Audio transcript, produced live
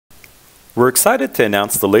We're excited to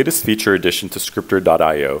announce the latest feature addition to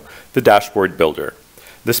scriptr.io, the Dashboard Builder.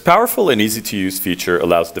 This powerful and easy-to-use feature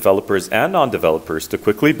allows developers and non-developers to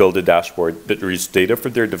quickly build a dashboard that reads data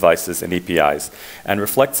from their devices and APIs and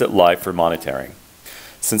reflects it live for monitoring.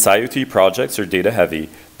 Since IoT projects are data-heavy,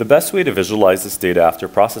 the best way to visualize this data after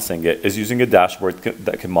processing it is using a dashboard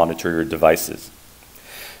that can monitor your devices.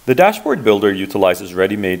 The Dashboard Builder utilizes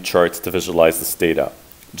ready-made charts to visualize this data.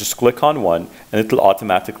 Just click on one and it will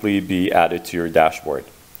automatically be added to your dashboard.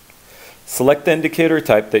 Select the indicator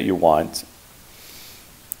type that you want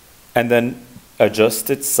and then adjust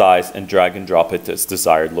its size and drag and drop it to its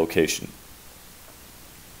desired location.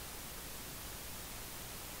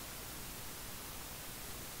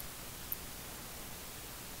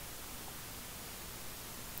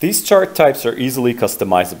 These chart types are easily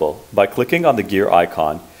customizable. By clicking on the gear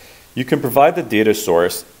icon, you can provide the data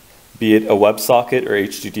source, be it a WebSocket or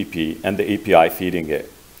HTTP, and the API feeding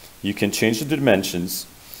it. You can change the dimensions,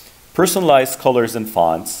 personalize colors and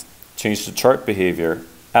fonts, change the chart behavior,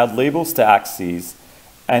 add labels to axes,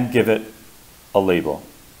 and give it a label.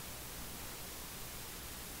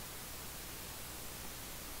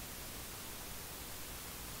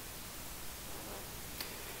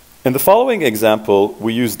 In the following example,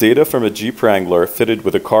 we use data from a Jeep Wrangler fitted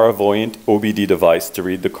with a car-avoidant OBD device to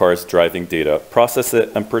read the car's driving data, process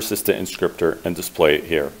it, and persist it in scriptr and display it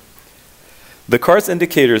here. The car's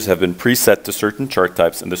indicators have been preset to certain chart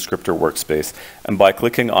types in the scriptr workspace, and by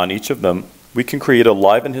clicking on each of them, we can create a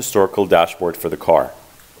live and historical dashboard for the car.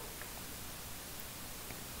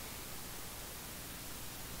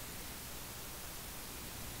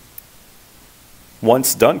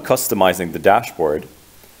 Once done customizing the dashboard,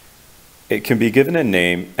 it can be given a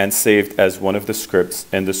name and saved as one of the scripts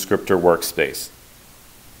in the scriptr workspace.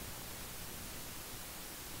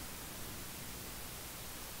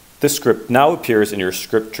 This script now appears in your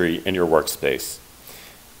script tree in your workspace.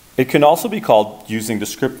 It can also be called using the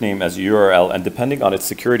script name as a URL, and depending on its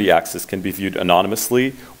security access can be viewed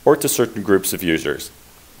anonymously or to certain groups of users.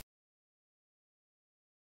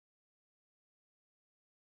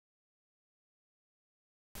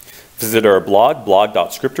 Visit our blog,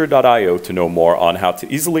 blog.scriptr.io, to know more on how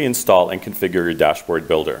to easily install and configure your dashboard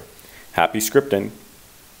builder. Happy scripting!